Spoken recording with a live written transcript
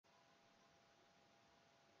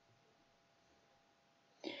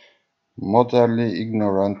Moderately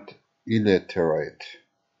ignorant, illiterate,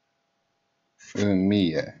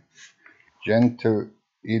 ümmiye, gentle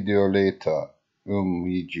idiolata,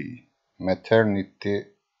 ümmici, maternity,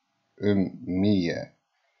 ümmiye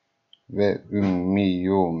ve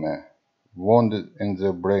ümmiyume, wounded in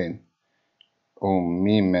the brain,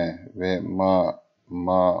 ummime ve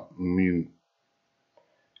müm,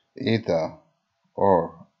 either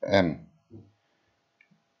or am,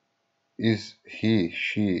 is he,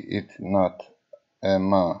 she, it not,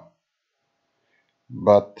 ama,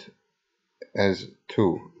 but as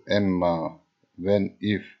to, emma, when,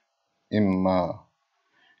 if, imma,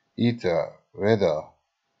 either, whether,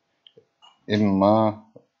 imma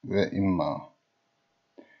ve imma.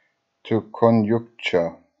 To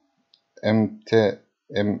conjecture, emte,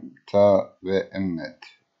 emta ve emmet,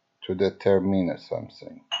 to determine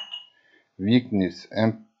something. Weakness,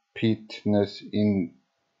 emptiness,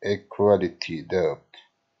 inequality, doubt.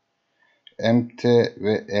 Emte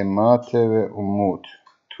ve emate ve umut,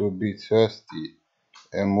 to be thirsty.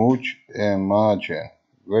 Emuc, emage,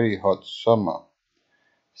 very hot summer.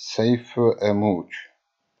 Seyfu emuc,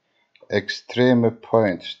 extreme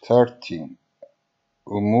point, starting.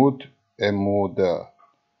 Umud, emuda,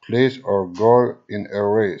 place or goal in a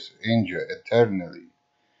race, injure eternally.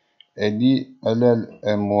 Eli alel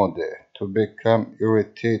emode, to become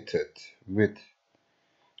irritated with.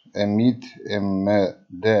 Emid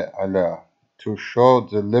emmede ala, to show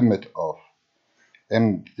the limit of.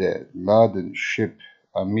 Emde, laden, ship,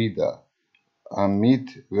 amida, amid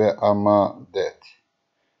ve amadet,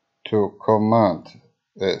 to command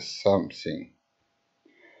something.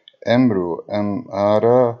 Emru,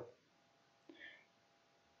 emara,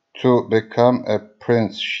 to become a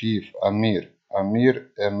prince, chief, amir,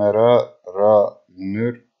 amir, emera, ra,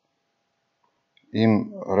 mür,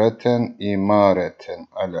 imreten, imareten,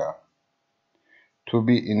 ala. To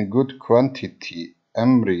be in good quantity,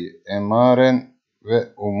 emri, emaren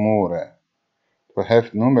ve umure, to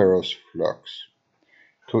have numerous flocks.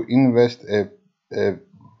 To invest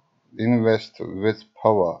invest with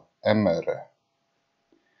power, emere.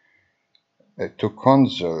 To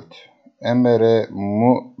consult, emere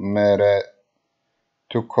mu'mere,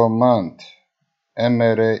 to command,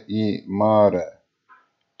 emere imare,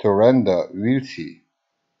 to render wealthy,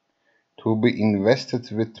 to be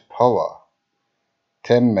invested with power,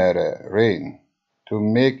 temere, reign, to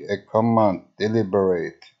make a command,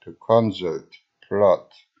 deliberate, to consult,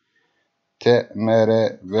 plot,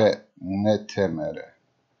 temere ve netemere,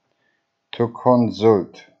 to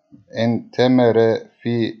consult, entemere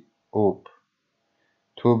fi up,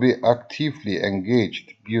 to be actively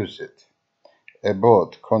engaged, use it.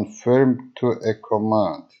 About, confirm to a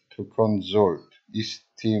command, to consult,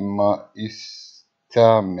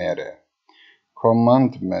 istamere,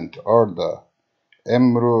 commandment, order,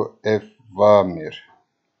 emru evamir,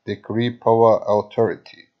 decree, power,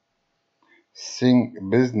 authority. Sing,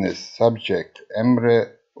 business, subject,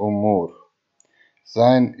 emre umur.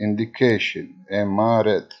 Sign, indication,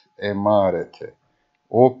 emaret, emarete,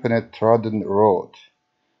 open a trodden road.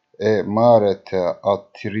 Emarete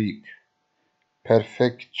atrik,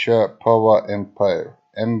 perfecture, power, empire,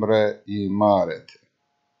 emre imarete.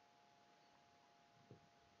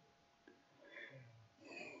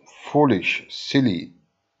 Foolish, silly,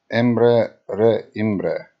 emre re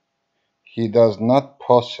imre. He does not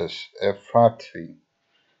possess a farthing.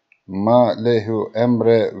 Ma lehu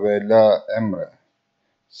emre ve la emre.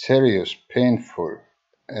 Serious, painful,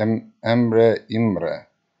 emre imre.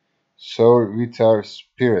 Soul, vital,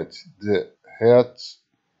 spirit, the heart's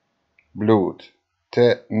blood.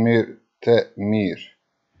 Te mir.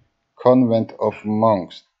 Convent of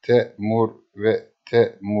monks, te mur ve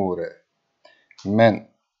te mure. Men,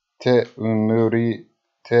 te muri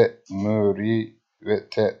ve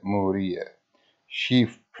te muriye.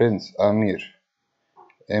 Chief, prince, emir,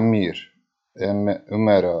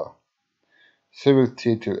 umera. Civil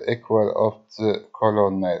title equal of the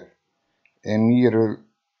colonel, emirul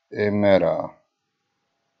emera.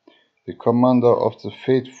 The commander of the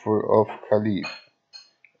faithful of Caliph,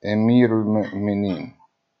 emirul mu'minin.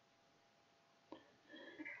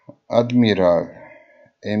 Admiral,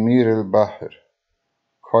 emirul bahr.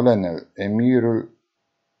 Colonel, emirul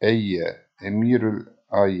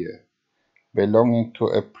aye, belonging to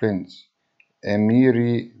a prince,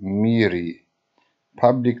 miri.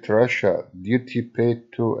 Public treasure, duty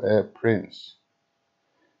paid to a prince.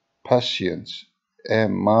 Patience,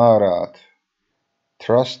 emarat,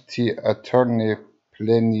 trustee, attorney,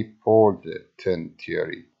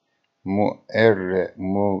 plenipotentiary,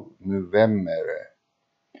 muvemmere.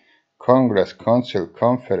 Congress, council,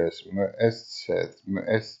 conference,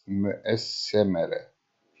 muessemere.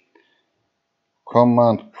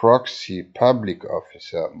 command proxy public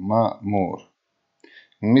officer ma'mur,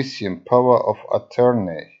 mission power of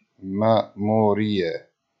attorney ma'muriye,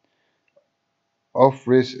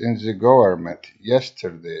 office in the government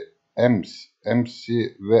yesterday emsi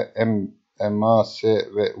ve emase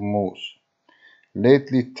ve umus,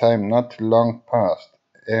 lately time not long past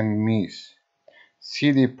emmis,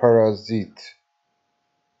 sili parazit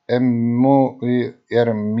emmu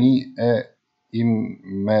ermi'e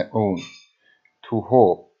immeun, to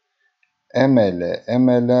hope,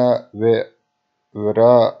 emela ve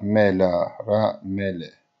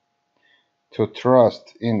ramele, to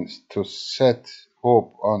trust in, to set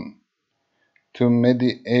hope on, to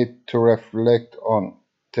meditate, to reflect on,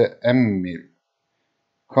 te'emmil,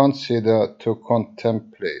 consider, to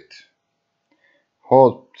contemplate,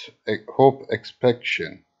 hope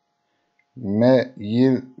expectation,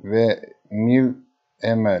 meyil ve mil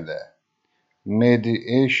emele,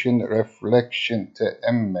 mediation, reflection,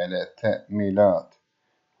 te'emmele, te'milat,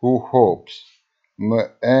 who hopes,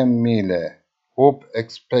 mu'emile, hope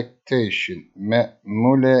expectation,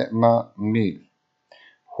 me'mule ma'mil,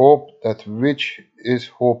 hope that which is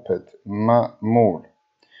hoped, ma'mul,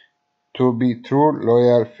 to be true,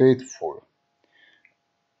 loyal, faithful,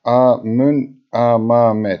 amun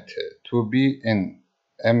amamete, to be in,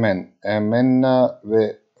 amenna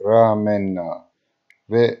ve ramenna,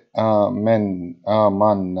 ve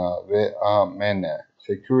amanna ve amene,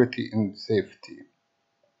 security and safety,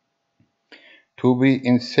 to be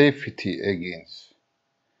in safety against,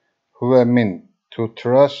 huve min, to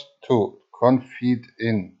trust, to confide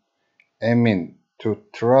in, emin, to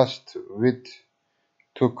trust with,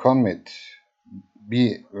 to commit,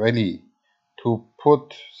 be ready, to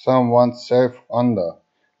put someone's self under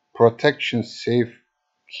protection, safe,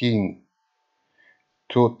 king,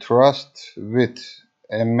 to trust with,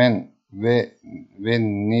 amen, ve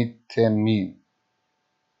nitemin,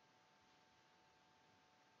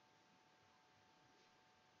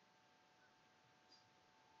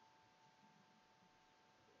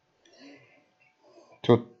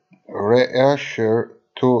 to reassure,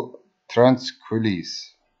 to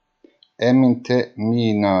tranquilize, eminte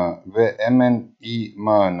mina ve emen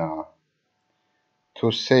imana,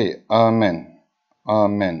 to say amen,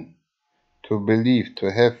 amen, to believe,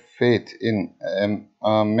 to have faith in,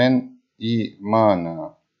 amen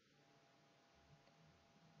imana,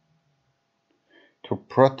 to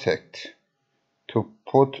protect, to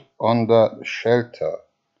put under shelter,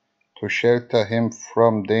 to shelter him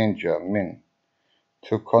from danger, min,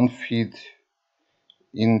 to confide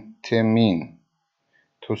in temin,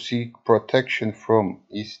 to seek protection from,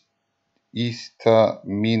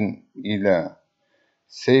 min ila,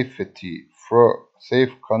 safety, for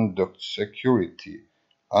safe conduct, security,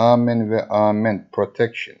 amen ve amen,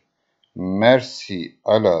 protection, mercy,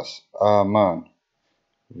 alas, aman,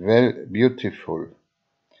 well, beautiful,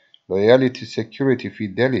 loyalty, security,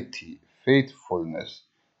 fidelity, faithfulness,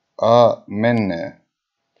 amenne,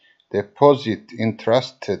 deposit,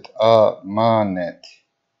 entrusted, amanet,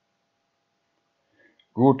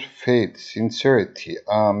 good faith, sincerity,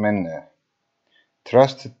 amenne,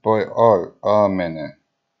 trusted by all, amenne,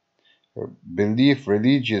 belief,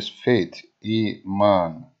 religious faith,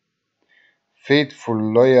 iman, faithful,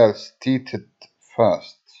 loyal,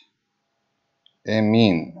 steadfast,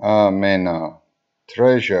 emin, amena,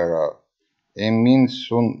 treasurer, emin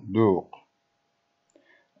sunduq,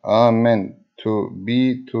 amen, to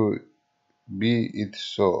be it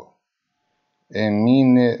so,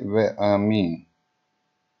 emine ve amin,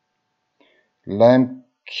 lime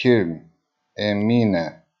kiln,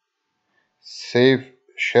 emine, safe,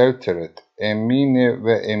 sheltered, emine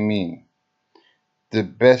ve emin, the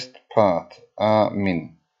best path,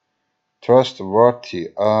 amin, trustworthy,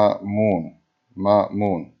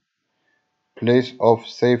 ma'mun, place of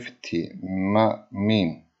safety,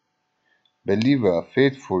 ma'min, believer,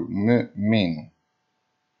 faithful, mu'min,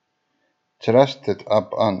 trusted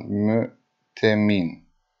upon, mu'temin,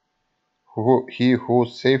 he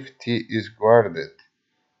whose safety is guarded,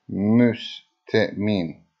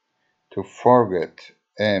 mustemin, to forget,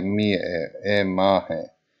 emahe,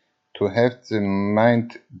 to have the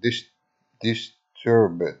mind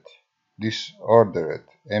disturbed, disordered,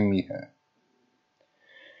 emihe,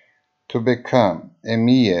 to become,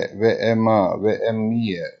 emiye ve ema ve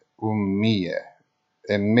emmiye, ummiye,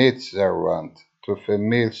 a maidservant, to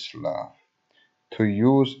female slave, to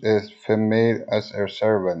use a female as a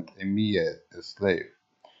servant, emiye, a slave,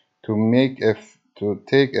 to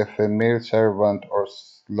take a female servant or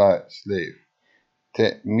slave,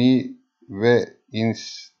 te'mi ve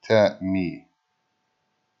instami,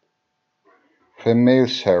 female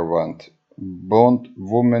servant, bond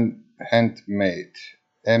woman, handmade,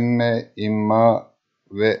 emme, imma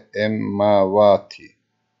ve emmavati,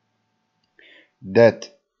 that,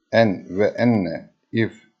 en ve enne,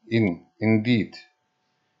 if, indeed,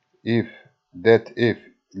 if, that if,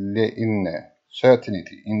 le inne,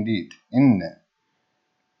 certainty, indeed, inne,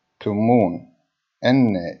 to moon,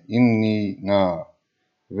 enne, inni, na,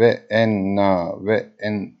 ve enna, ve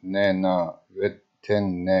ennena, ve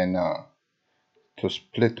tennena, to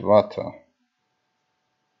split water.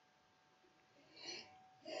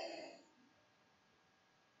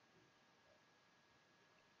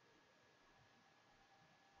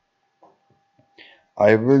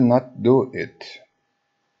 I will not do it.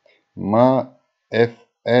 Ma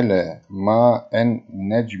ef'ele ma en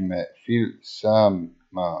nejme fil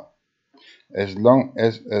sama. As long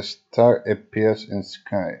as a star appears in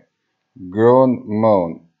sky. Groan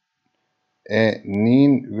moan. E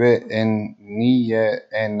nin ve en niye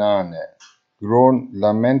enane. Groan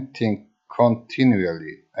lamenting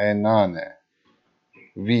continually. Enane.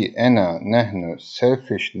 Vi ena nehnu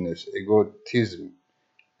selfishness, egotism.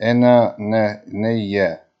 Ena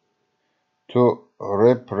neye. To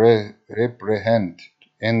reprehend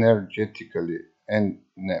energetically and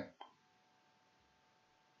nap.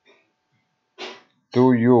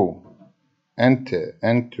 Do you, ente,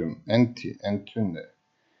 entum, enti, entune,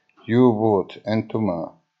 you would,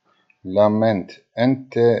 entuma, lament,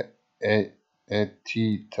 ente,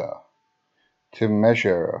 etita, to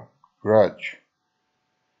measure, grudge,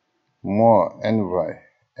 more envy,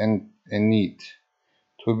 and need,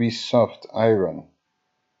 to be soft iron,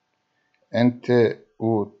 ente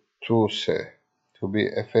utuse, to be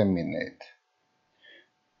effeminate,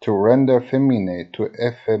 to render feminine, to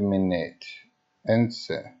effeminate, ense,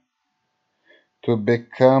 to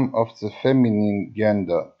become of the feminine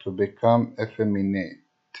gender, to become effeminate,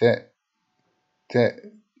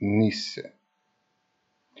 nisse,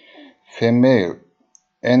 female,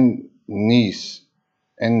 niece,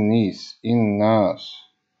 innas,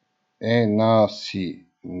 enasi,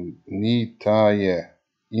 nitaye,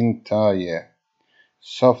 intaye,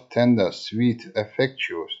 soft, tender, sweet,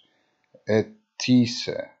 affectuous,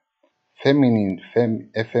 etise, feminine,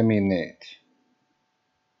 effeminate,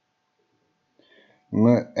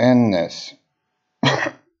 müennes,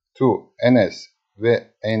 to, enes, ve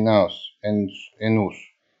enas, enus,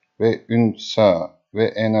 ve unsa,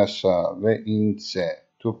 ve enasa, ve inse,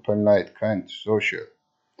 to polite, kind, social,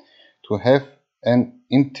 to have an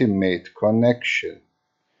intimate connection,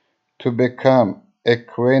 to become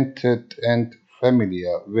acquainted and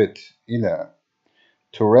familiar with, ila,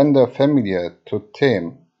 to render familiar, to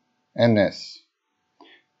tame, enes,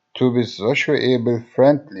 to be sociable,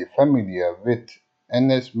 friendly, familiar with,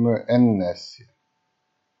 enes müennes,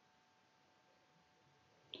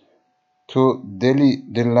 to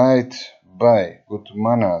delight by, good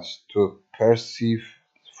manners, to perceive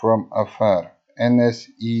from afar, enes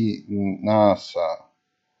nasa,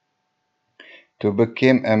 to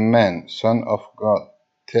become a man, son of God,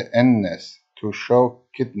 te'ennes, to show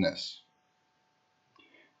kindness,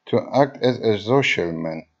 to act as a social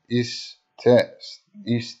man, istenes,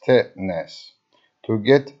 to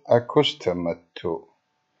get accustomed to,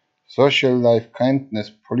 social life,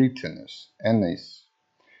 kindness, politeness, enes,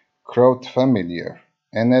 crowd familiar,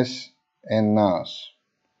 enes, enas,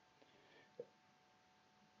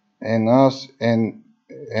 enas,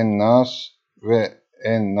 ve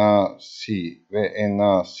enasi, ve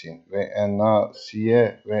enasin, ve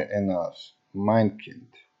enasiye, ve enas,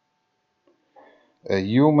 mind-kind. A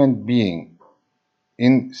human being,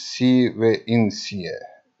 in si ve insiye,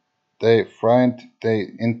 they friend, they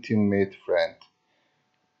intimate friend.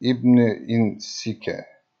 İbni insike,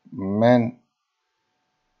 men,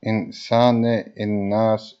 insane,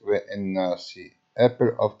 innas ve innasi,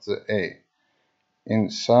 apple of the eye,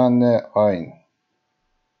 insane ayn,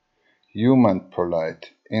 human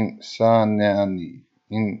polite, insanani,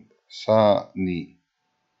 insani.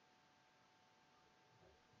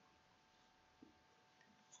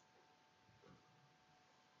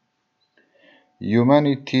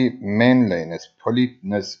 Humanity, manliness,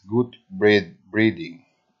 politeness, good breeding,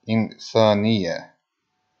 insaniye,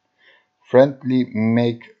 friendly,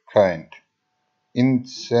 make kind,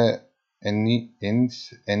 enise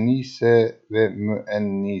ve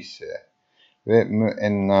müennise ve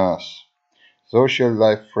müennas, social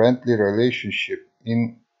life, friendly relationship,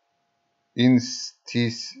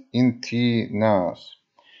 intinas,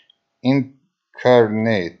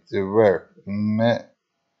 incarnate, the verb, metenis,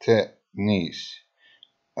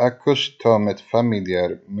 accustomed,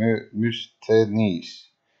 familiar, müstenis,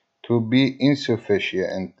 to be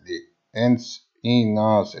insufficiently, ens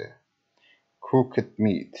inase, cooked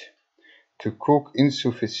meat, to cook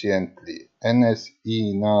insufficiently,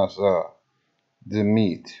 naza, the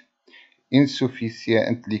meat,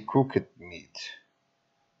 insufficiently cooked meat,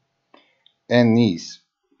 anis,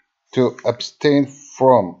 to abstain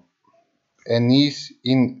from, anis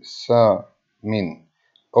in sa min,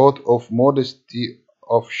 out of modesty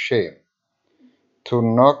of shame, to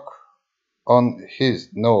knock on his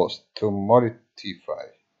nose, to mortify,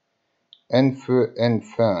 enfu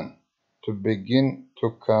enfan, to begin to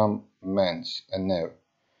commence anew,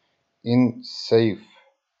 in safe,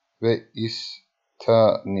 ve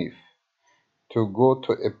istanif, to go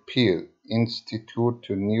to appeal, institute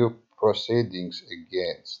to new proceedings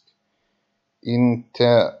against,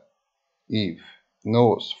 intaif,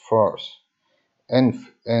 nose, force,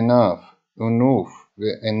 enf, enough, unuf,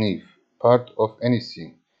 ve enif, part of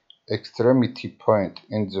anything, extremity point,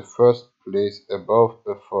 in the first place, above,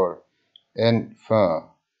 before, en fin,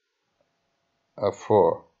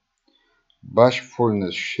 afore,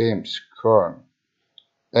 bashfulness, shame, scorn,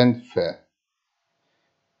 enfe,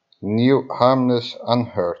 new, harmless,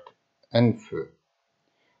 unhurt, enfe,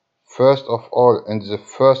 first of all, in the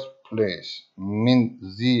first place, min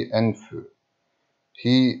zi enfe,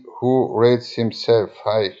 he who rates himself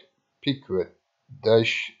high, piqued,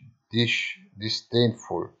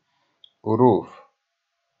 disdainful, uruf,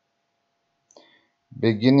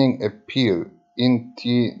 beginning appeal,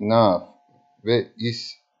 intinaf, ve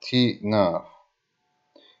istinaf,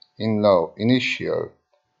 in law, initial,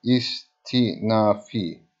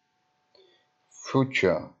 istinafi,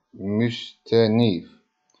 future, mustanif,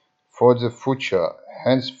 for the future,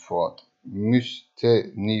 henceforth,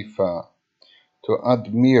 mustanifa, to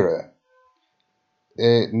admire,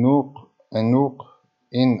 enuk,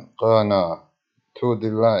 inqana, to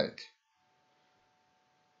delight,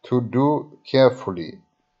 to do carefully,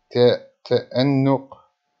 ta'annuq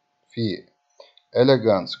fi,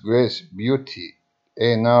 elegance, grace, beauty,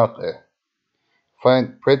 enaqe,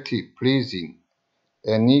 find pretty, pleasing,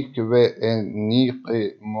 eniq ve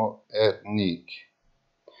eniqi mu'eniq,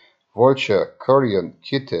 vulture, Korean,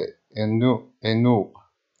 kite, enuq,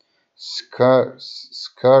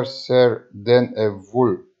 scarcer than a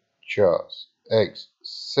vulture's eggs,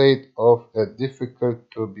 said of a difficult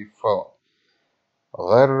to be found,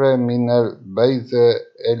 غر من البيض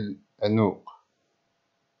الأنوق,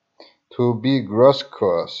 to be gross,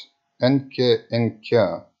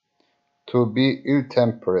 enka, to be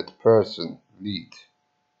ill-tempered person, lead,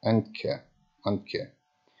 enke,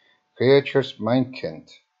 creatures minkend,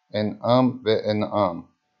 en'am ve en'am,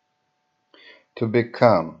 to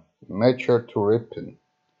become, mature to ripen,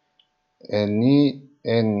 eni,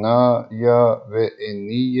 enaya ve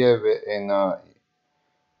eniye ve enai,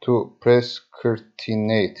 to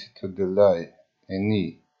prescrutinate, to delay,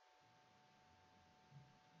 eni,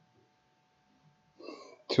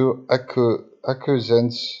 to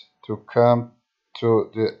acquiescence, to come to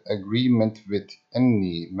the agreement with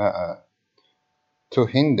any ma'a, to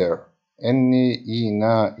hinder, any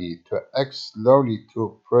inai, to act slowly,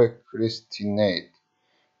 to procrastinate,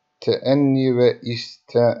 تأني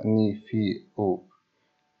وإستأنيفي,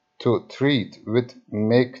 to treat with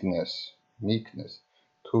meekness,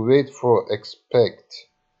 to wait for, expect,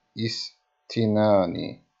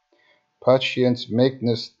 istinani, patience,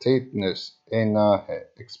 meekness, stateness, enahe,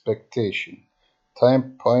 expectation,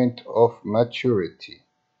 time point of maturity.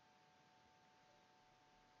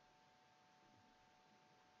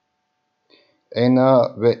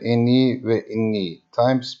 Ena ve inni,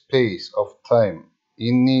 time, space of time,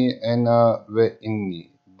 inni, ena ve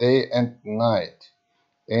inni, day and night,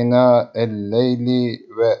 ena el-leyli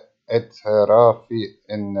ve etrafi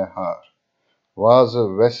en-nehar, was a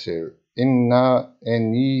vessel, inna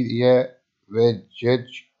eniye ve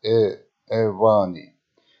evani,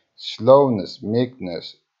 slowness,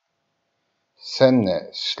 meekness,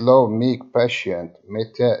 senne, slow, meek, patient,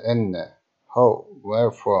 mete enne, how,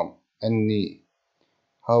 wherefrom, enni,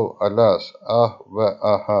 how, alas, ah, wa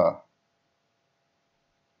aha,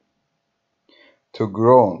 to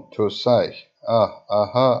groan, to sigh, ah,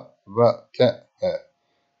 aha, wa ta'e,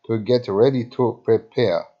 to get ready, to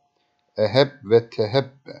prepare, ahab wa tahab,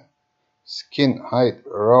 skin, hide,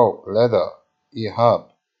 raw, leather,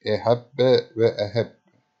 ihab, ehabbe wa ahab,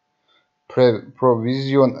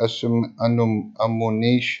 provision,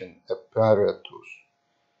 ammunition, apparatus,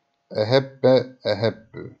 ahabbe,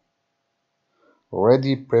 ahab,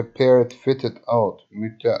 ready, prepared, fitted out,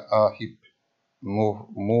 muta'ahib,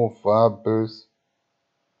 movables,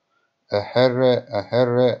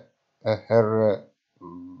 aherre,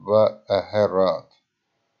 wa aherat,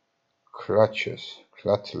 crutches,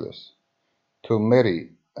 clutchless, to marry,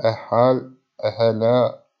 ahal,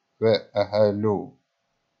 ahala, wa ahalu,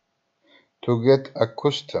 to get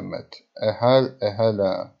accustomed,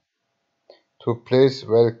 أهلا, to place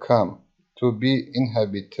welcome, to be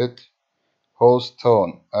inhabited, host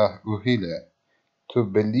tone, أهلا, to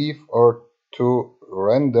believe or to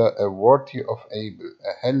render a worthy of able,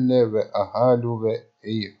 أهل وأهال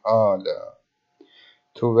وإيهالا,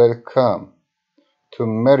 to welcome, to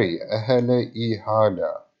marry, أهل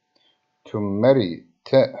إيهالا, to marry,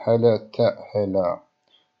 تأهل تأهلا,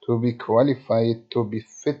 to be qualified, to be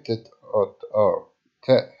fitted or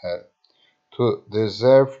تأهل, to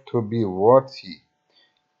deserve, to be worthy,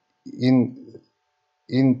 in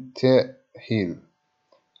intahil,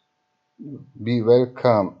 be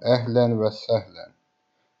welcome, أهلا وسهلا,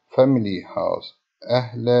 family house,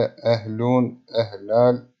 أهل أهلون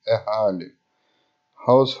أهلال أهالي,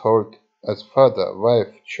 household as father,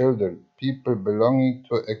 wife, children, people belonging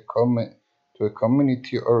to a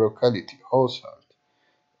community or locality, household,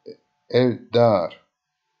 eldar,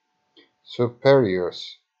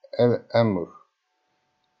 superiors, el-amr,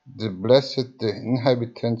 the blessed, the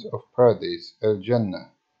inhabitants of paradise,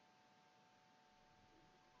 el-jannah,